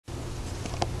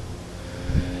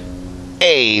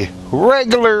a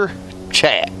regular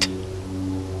chat.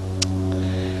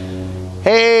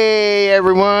 Hey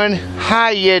everyone, how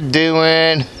you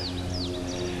doing?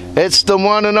 It's the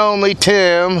one and only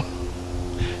Tim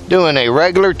doing a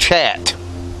regular chat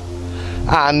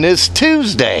on this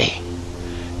Tuesday.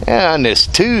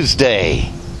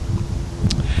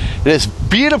 This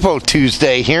beautiful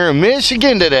Tuesday here in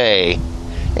Michigan today.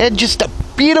 And just a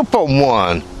beautiful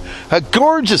one. A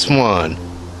gorgeous one.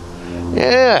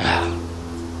 Yeah.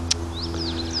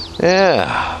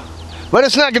 But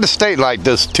it's not going to stay like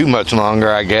this too much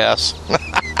longer, I guess.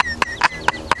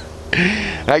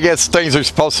 I guess things are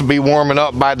supposed to be warming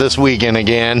up by this weekend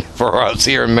again for us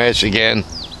here in Michigan.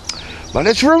 But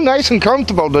it's real nice and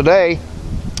comfortable today.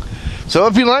 So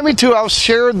if you like me to, I'll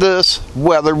share this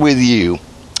weather with you.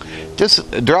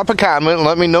 Just drop a comment and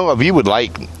let me know if you would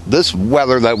like this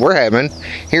weather that we're having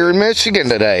here in Michigan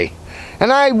today.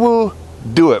 And I will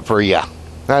do it for you.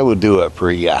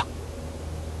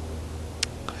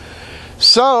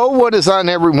 So, what is on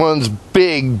everyone's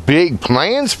big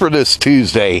plans for this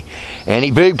Tuesday?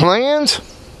 Any big plans?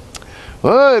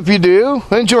 Well, if you do,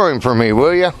 enjoy them for me,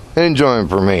 will you? Enjoy them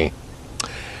for me.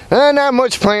 Not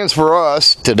much plans for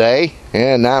us today.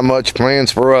 And not much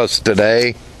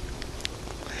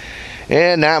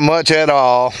at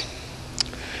all.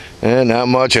 Didn't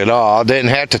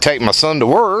have to take my son to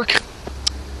work,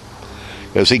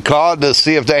 because he called to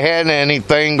see if they had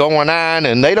anything going on,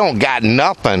 and they don't got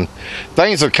nothing.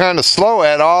 Things are kind of slow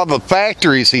at all the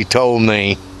factories, he told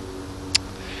me.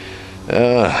 He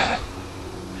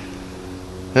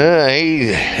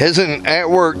isn't at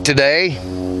work today.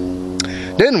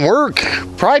 Didn't work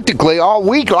practically all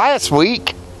week last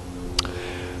week.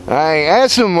 I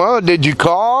asked him, well, did you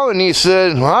call? And he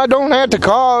said, well, I don't have to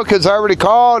call because I already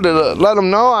called to let them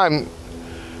know I'm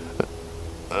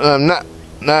not,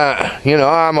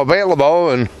 I'm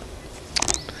available.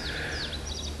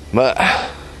 But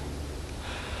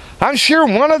I'm sure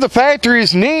one of the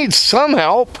factories needs some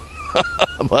help.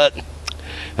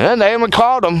 And they haven't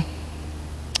called him.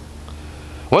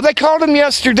 Well, they called him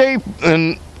yesterday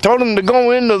and told him to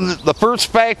go into the first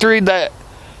factory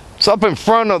that's up in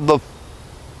front of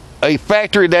a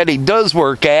factory that he does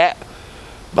work at,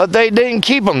 but they didn't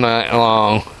keep him that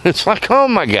long. It's like, oh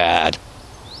my God.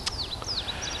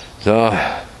 So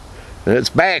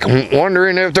it's back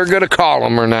wondering if they're going to call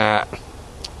him or not.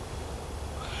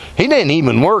 He didn't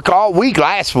even work all week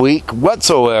last week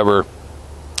whatsoever.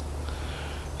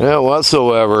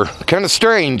 Kind of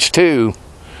strange too.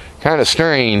 And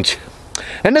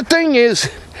the thing is,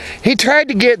 he tried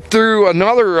to get through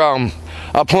another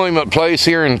appointment place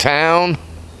here in town,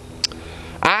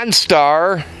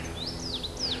 OnStar,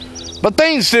 but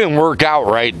things didn't work out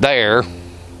right there.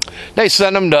 They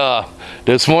sent him to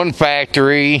this one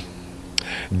factory,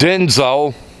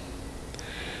 Denso,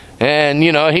 and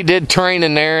he did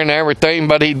training there and everything,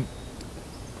 but he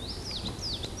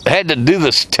had to do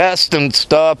this test and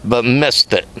stuff, but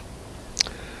missed it.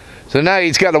 So now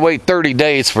he's got to wait 30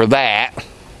 days for that,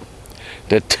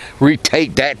 to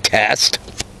retake that test.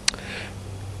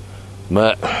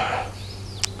 But I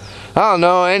don't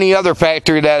know, any other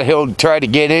factory that he'll try to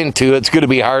get into, it's going to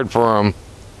be hard for him.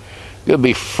 It's going to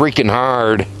be freaking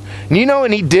hard.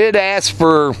 And he did ask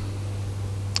for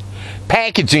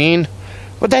packaging,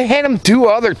 but they had him do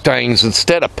other things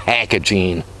instead of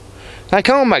packaging. Like,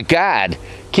 oh my God,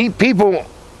 keep people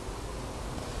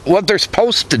what they're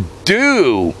supposed to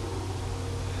do.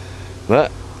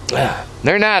 But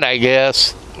they're not, I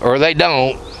guess. Or they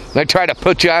don't. They try to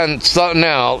put you on something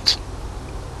else.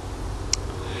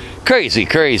 Crazy.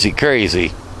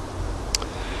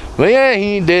 But yeah,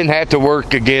 he didn't have to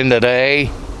work again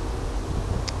today.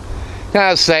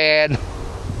 Kind of sad.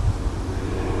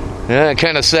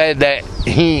 Kind of sad that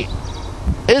he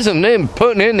isn't even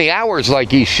putting in the hours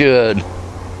like he should.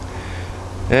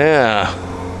 Yeah.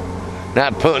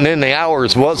 Not putting in the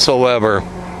hours whatsoever.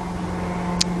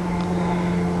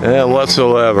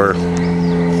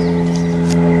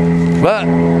 But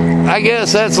I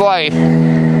guess that's life.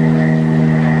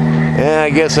 Yeah, I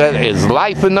guess that is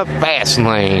life in the fast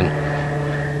lane.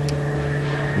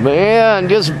 But yeah, I've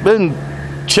just been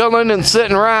chilling and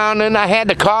sitting around, and I had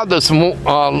to call this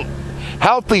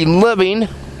Healthy Living.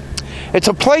 It's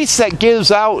a place that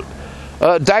gives out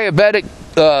diabetic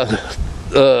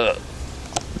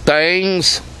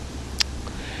things,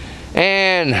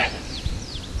 and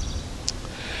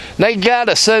they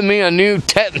gotta send me a new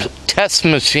test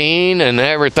machine and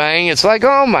everything. It's like,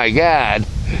 oh my God.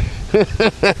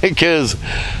 Because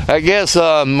I guess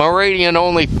Meridian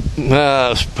only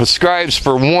prescribes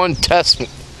for one test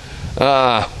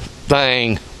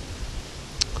thing.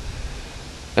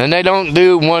 And they don't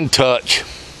do one touch.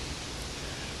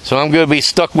 So I'm going to be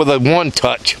stuck with a one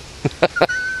touch.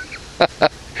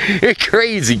 It's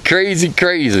crazy, crazy,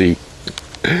 crazy.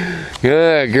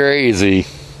 Yeah, crazy.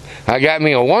 I got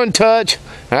me a one touch,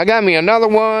 and I got me another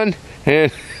one,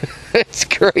 and it's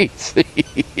crazy.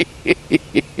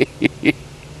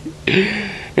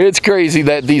 It's crazy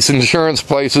that these insurance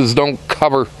places don't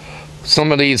cover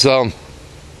some of these blood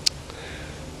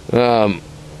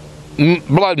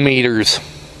meters.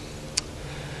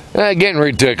 Getting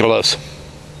ridiculous,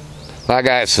 like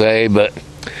I say. But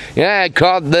yeah, I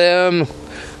called them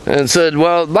and said,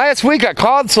 well, last week I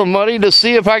called somebody to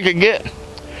see if I could get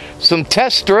some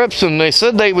test strips, and they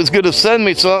said they was going to send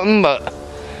me something, but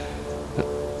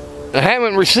I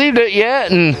haven't received it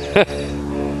yet. And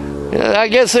I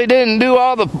guess they didn't do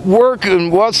all the work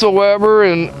and whatsoever,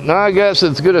 and I guess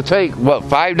it's going to take, what,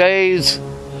 5 days?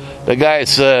 The guy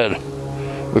said,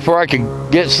 before I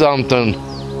could get something.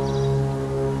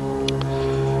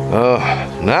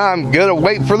 Now I'm going to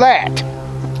wait for that.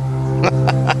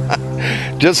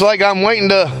 Just like I'm waiting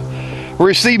to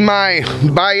receive my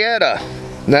Byetta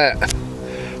that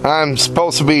I'm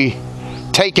supposed to be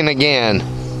taking again.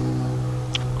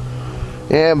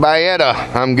 Yeah,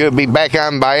 Byetta. I'm going to be back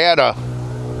on Byetta.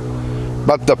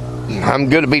 But I'm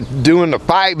going to be doing the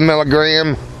 5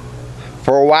 milligram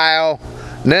for a while.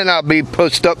 Then I'll be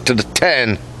pushed up to the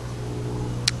 10.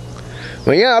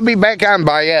 But yeah, I'll be back on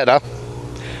Byetta.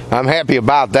 I'm happy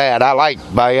about that. I like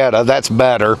Byetta. That's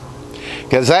better.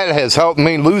 Because that has helped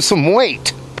me lose some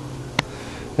weight.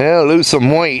 Yeah, lose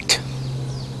some weight.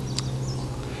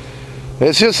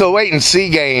 It's just a wait and see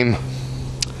game.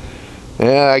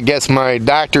 Yeah, I guess my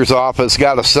doctor's office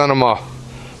got to send them a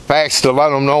fax to let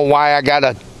them know why I got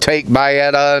to take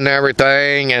Byetta and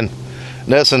everything and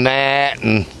this and that.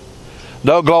 And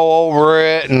they'll go over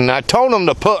it. And I told them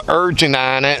to put urgent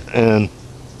on it. And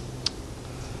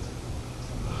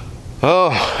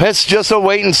oh, it's just a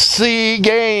wait and see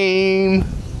game.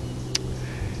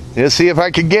 Let's see if I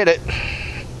can get it.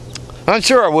 I'm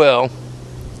sure I will.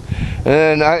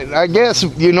 And I guess,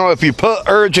 you know, if you put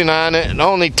urgent on it, it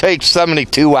only takes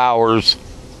 72 hours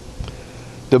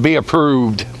to be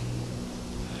approved.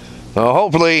 So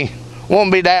hopefully,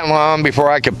 won't be that long before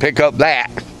I can pick up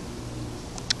that.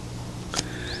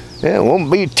 Yeah, it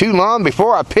won't be too long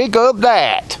before I pick up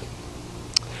that.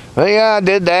 Well, yeah, I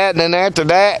did that, and then after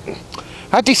that,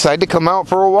 I decided to come out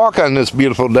for a walk on this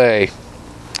beautiful day.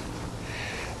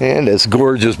 And this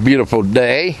gorgeous, beautiful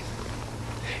day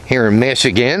here in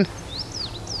Michigan.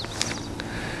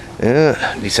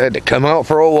 Decided to come out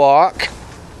for a walk.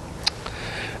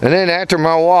 And then after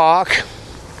my walk,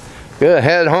 gonna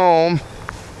head home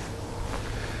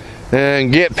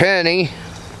and get Penny.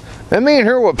 And me and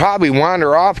her will probably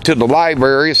wander off to the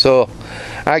library so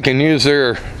I can use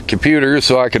their computer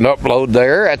so I can upload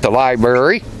there at the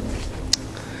library.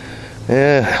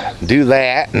 Do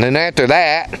that. And then after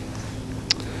that,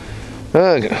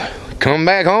 come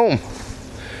back home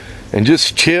and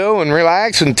just chill and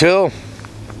relax until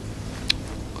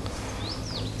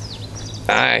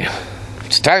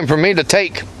it's time for me to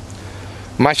take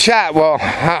my shot. Well,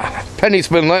 Penny's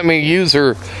been letting me use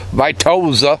her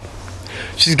Vitoza.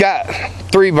 She's got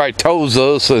 3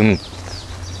 Vitozas, and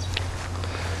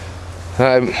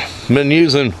I've been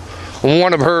using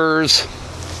one of hers.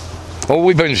 Well,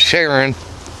 we've been sharing.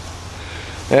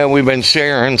 Yeah, we've been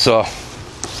sharing, so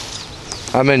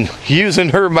I've been using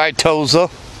her Vitoza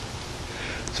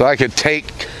so I could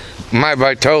take my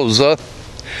Vitoza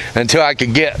until I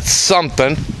could get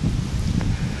something.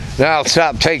 Then I'll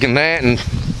stop taking that and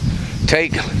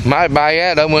take my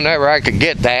Byetta whenever I could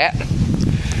get that.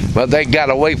 But they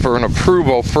gotta wait for an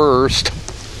approval first.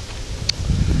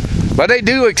 But they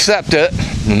do accept it.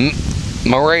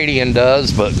 Meridian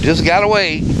does, but just gotta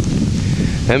wait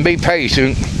and be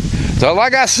patient. So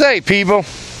like I say, people,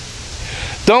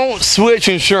 don't switch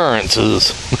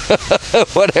insurances.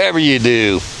 Whatever you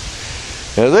do.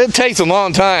 It takes a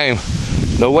long time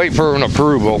to wait for an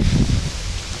approval.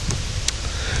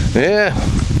 Yeah.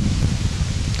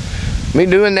 Me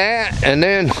doing that, and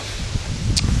then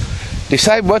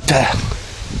decide what to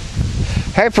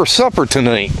have for supper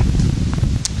tonight.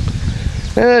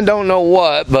 And don't know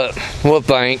what, but we'll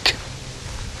think.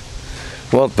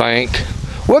 We'll think.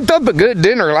 Looked up a good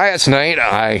dinner last night.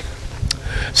 I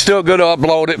still going to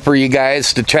upload it for you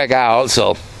guys to check out,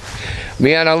 so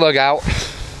be on the lookout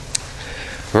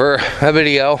for a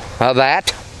video of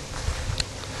that.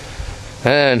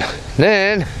 And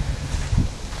then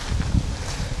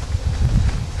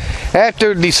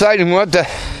after deciding what to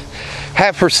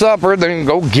have for supper, then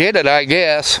go get it, I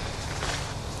guess.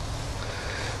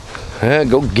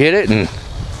 Go get it and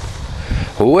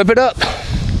whip it up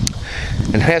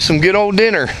and have some good old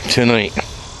dinner tonight.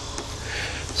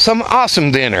 Some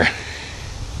awesome dinner.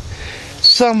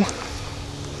 Some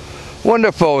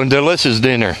wonderful and delicious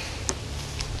dinner.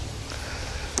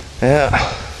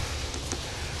 Yeah.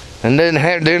 And then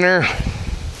have dinner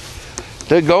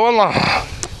to go along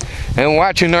and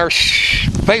watching our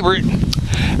favorite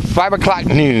 5 o'clock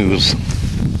news.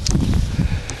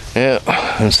 Yeah,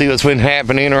 and see what's been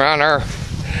happening around our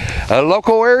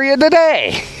local area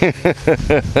today.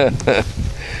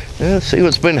 Yeah, see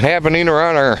what's been happening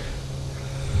around our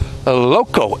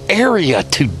local area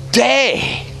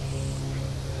today.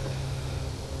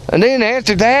 And then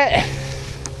after that,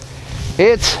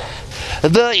 it's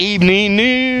the evening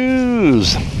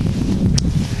news.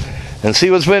 And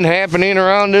see what's been happening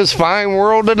around this fine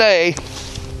world today.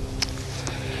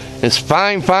 This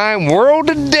fine, fine world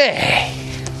today.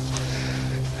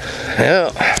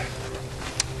 Yeah.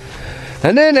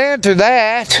 And then after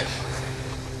that,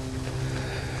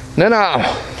 then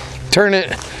I'll turn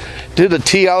it to the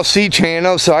TLC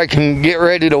channel so I can get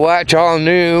ready to watch all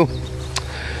new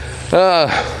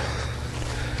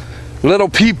Little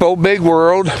People, Big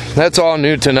World. That's all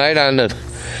new tonight on the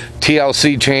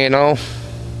TLC channel.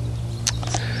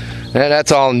 And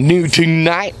that's all new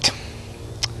tonight.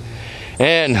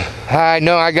 And I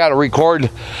know I gotta record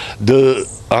a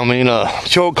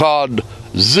show called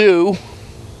Zoo.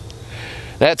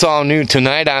 That's all new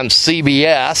tonight on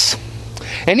CBS.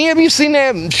 Any of you seen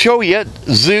that show yet,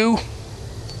 Zoo?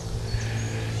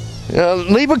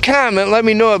 Leave a comment, let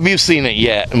me know if you've seen it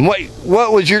yet. And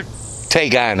what was your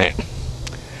take on it?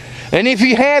 And if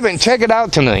you haven't, check it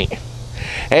out tonight.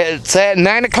 It's at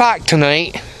 9 o'clock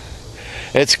tonight.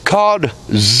 It's called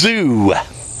Zoo.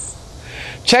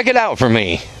 Check it out for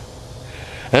me.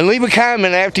 And leave a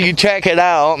comment after you check it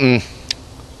out and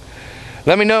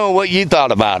let me know what you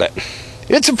thought about it.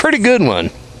 It's a pretty good one.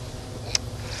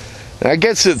 I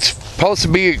guess it's supposed to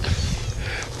be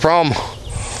from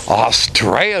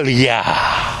Australia.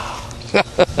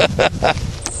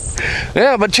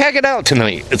 Yeah, but check it out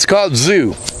tonight. It's called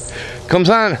Zoo. Comes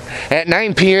on at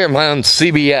 9 p.m. on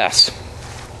CBS.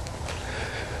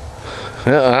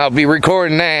 I'll be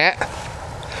recording that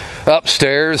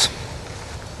upstairs.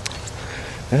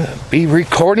 Be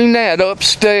recording that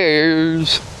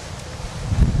upstairs.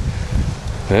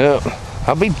 Yeah,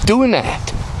 I'll be doing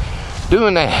that.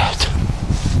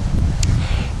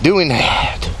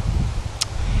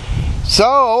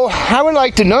 So, I would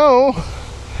like to know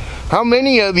how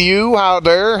many of you out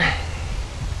there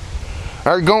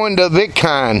are going to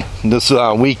VidCon this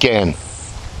weekend.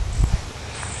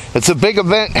 It's a big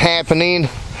event happening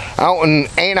out in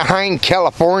Anaheim,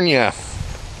 California,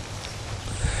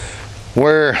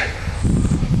 where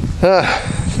a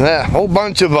whole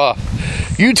bunch of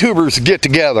YouTubers get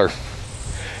together.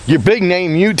 Your big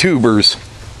name YouTubers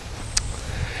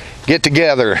get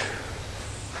together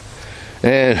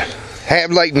and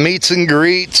have like meets and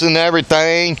greets and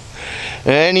everything.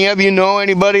 Any of you know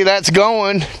anybody that's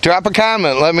going, drop a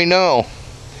comment, let me know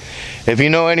if you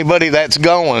know anybody that's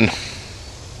going.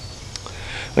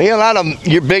 A lot of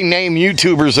your big name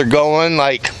YouTubers are going,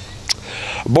 like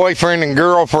Boyfriend and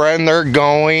Girlfriend, they're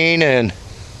going, and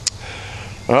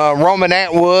Roman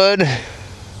Atwood,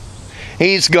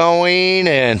 he's going,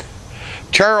 and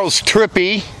Charles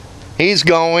Trippy, he's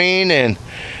going, and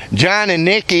John and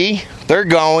Nikki, they're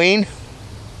going.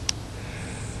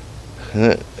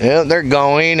 Yeah, they're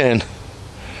going, and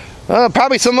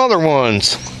probably some other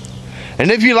ones. And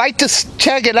if you like to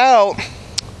check it out,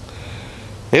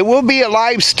 it will be a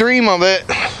live stream of it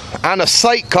on a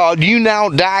site called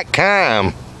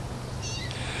YouNow.com.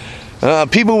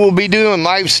 People will be doing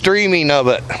live streaming of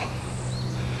it.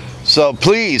 So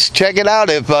please check it out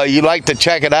if you like to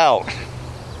check it out.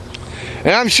 And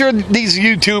I'm sure these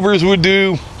YouTubers would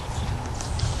do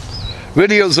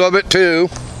videos of it too.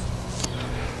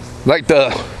 Like the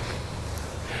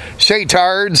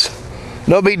Shaytards,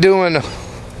 they'll be doing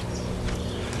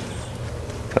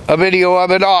a video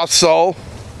of it also.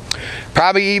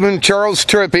 Probably even Charles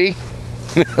Trippy.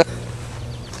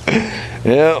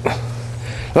 Yeah,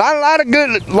 a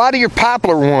lot of your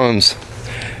popular ones.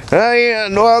 Yeah,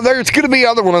 well, there's going to be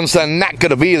other ones that are not going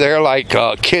to be there, like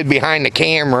Kid Behind the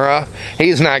Camera.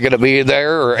 He's not going to be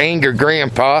there, or Angry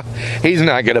Grandpa. He's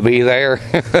not going to be there.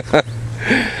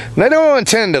 They don't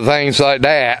attend to things like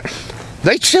that.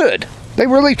 They should. They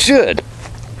really should.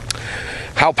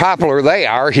 How popular they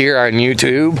are here on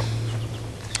YouTube.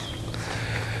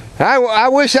 I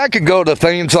wish I could go to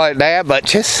things like that, but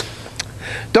just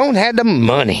don't have the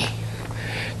money.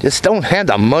 Just don't have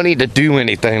the money to do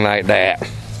anything like that.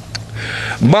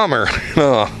 Bummer.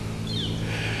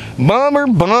 Bummer,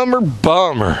 bummer,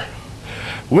 bummer.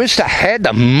 Wished I had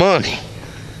the money.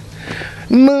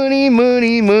 Money,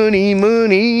 money, money,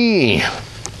 money.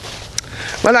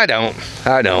 But I don't.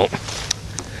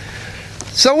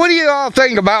 So what do you all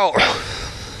think about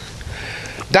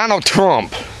Donald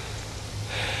Trump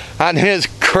on his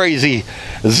crazy,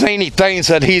 zany things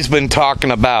that he's been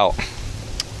talking about?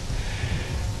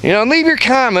 You know, leave your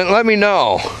comment, let me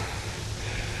know.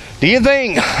 Do you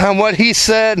think on what he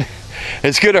said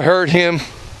it's going to hurt him?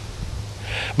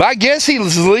 But I guess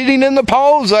he's leading in the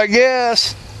polls, I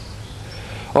guess,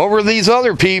 over these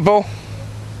other people.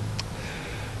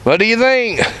 But do you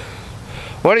think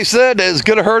what he said is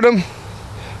going to hurt him?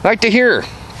 I'd like to hear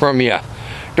from you.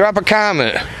 Drop a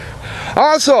comment.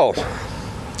 Also,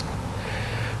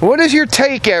 what is your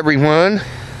take, everyone,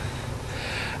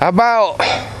 about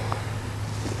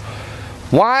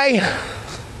why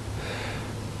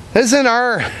isn't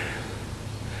our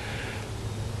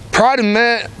proud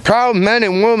men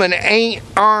and women ain't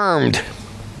armed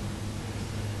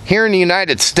here in the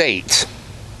United States?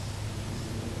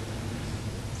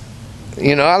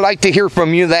 You know, I'd like to hear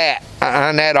from you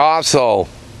on that also.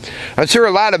 I'm sure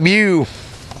a lot of you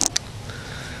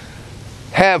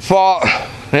have fought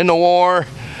in the war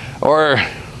or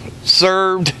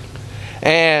served,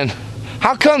 and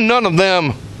how come none of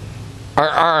them are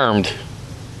armed?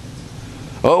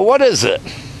 Well, what is it?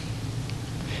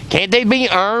 Can't they be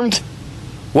armed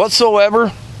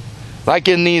whatsoever? Like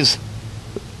in these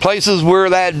places where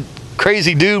that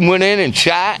crazy dude went in and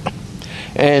shot,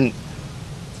 and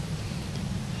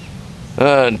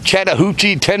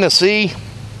Chattahoochee, Tennessee.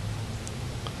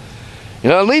 You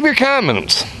know, leave your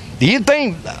comments. Do you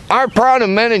think our proud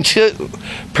men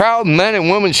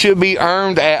and women should be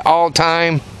armed at all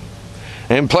time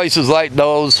in places like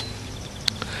those?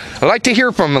 I'd like to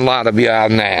hear from a lot of you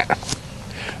on that.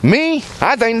 Me,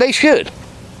 I think they should.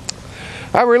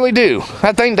 I really do.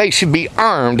 I think they should be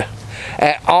armed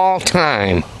at all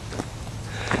time.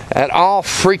 At all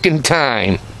freaking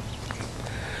time.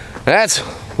 That's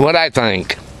what I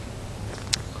think.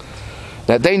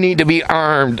 That they need to be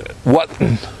armed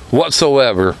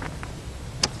whatsoever.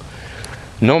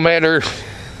 No matter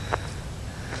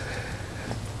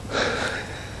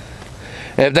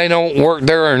if they don't work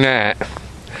there or not.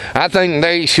 I think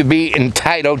they should be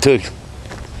entitled to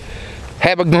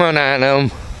have a gun on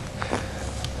them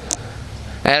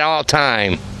at all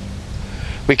time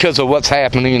because of what's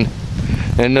happening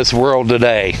in this world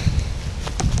today.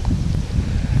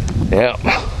 Yep.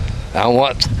 And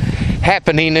what's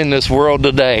happening in this world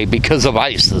today because of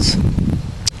ISIS.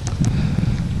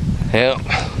 Yep.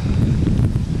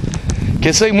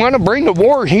 Because they want to bring the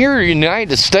war here in the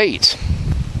United States.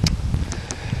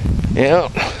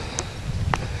 Yep.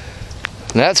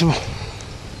 That's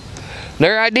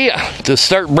their idea, to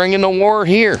start bringing the war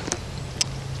here.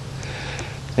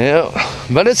 Yeah,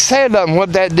 but it's sad on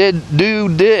what that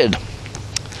dude did.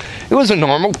 It was a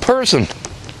normal person,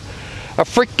 a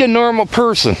freaking normal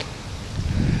person,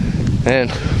 and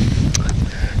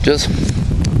just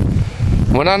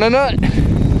went on a nut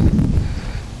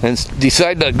and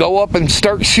decided to go up and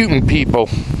start shooting people.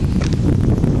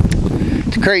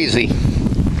 It's crazy,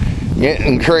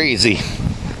 getting crazy.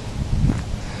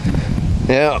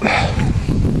 Yeah.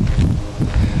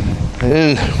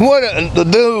 And what the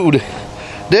dude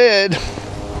did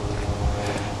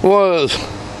was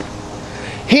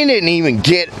he didn't even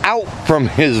get out from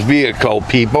his vehicle,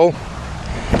 people.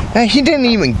 And he didn't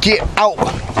even get out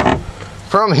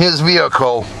from his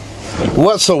vehicle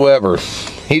whatsoever.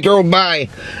 He drove by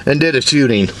and did a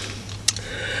shooting.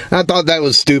 I thought that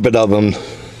was stupid of him.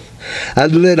 A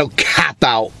little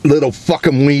cop-out, little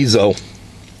fucking weasel.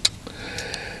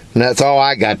 And that's all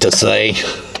I got to say.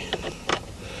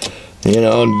 You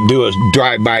know, do a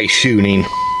drive-by shooting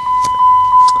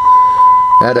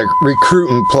at a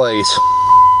recruiting place.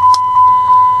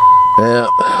 Yeah.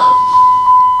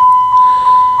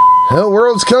 The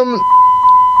world's coming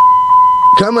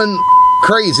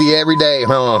crazy every day,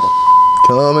 huh?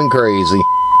 Coming crazy.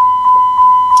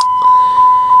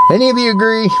 Any of you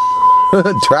agree?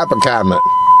 Drop a comment.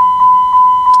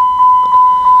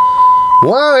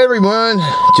 Well, everyone,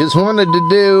 just wanted to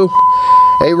do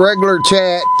a regular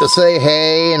chat to say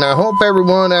hey, and I hope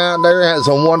everyone out there has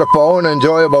a wonderful and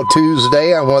enjoyable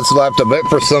Tuesday on what's left of it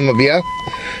for some of you.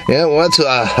 Yeah, what's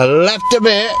left of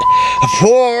it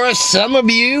for some of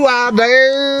you out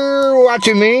there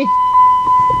watching me.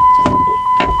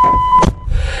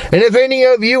 And if any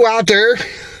of you out there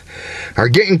are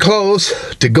getting close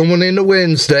to going into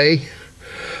Wednesday,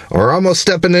 or almost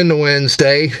stepping into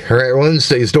Wednesday, or at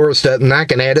Wednesday's doorstep,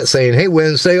 knocking at it, saying, hey,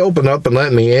 Wednesday, open up and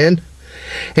let me in.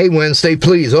 Hey, Wednesday,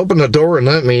 please open the door and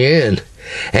let me in.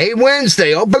 Hey,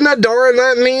 Wednesday, open the door and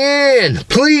let me in.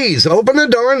 Please, open the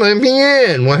door and let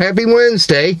me in. Well, happy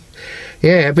Wednesday.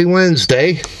 Yeah, happy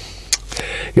Wednesday.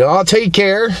 Y'all take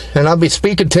care, and I'll be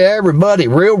speaking to everybody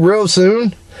real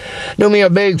soon. Do me a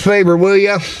big favor, will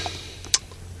ya?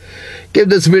 Give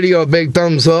this video a big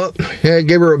thumbs up. Yeah,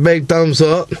 give her a big thumbs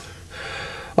up.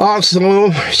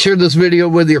 Also, share this video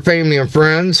with your family and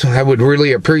friends. I would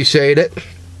really appreciate it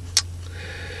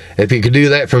if you could do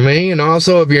that for me. And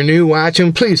also, if you're new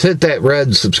watching, please hit that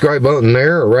red subscribe button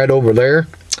there or right over there.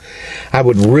 I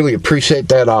would really appreciate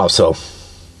that also.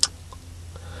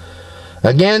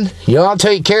 Again, y'all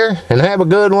take care and have a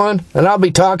good one. And I'll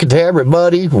be talking to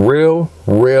everybody real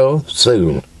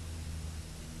soon.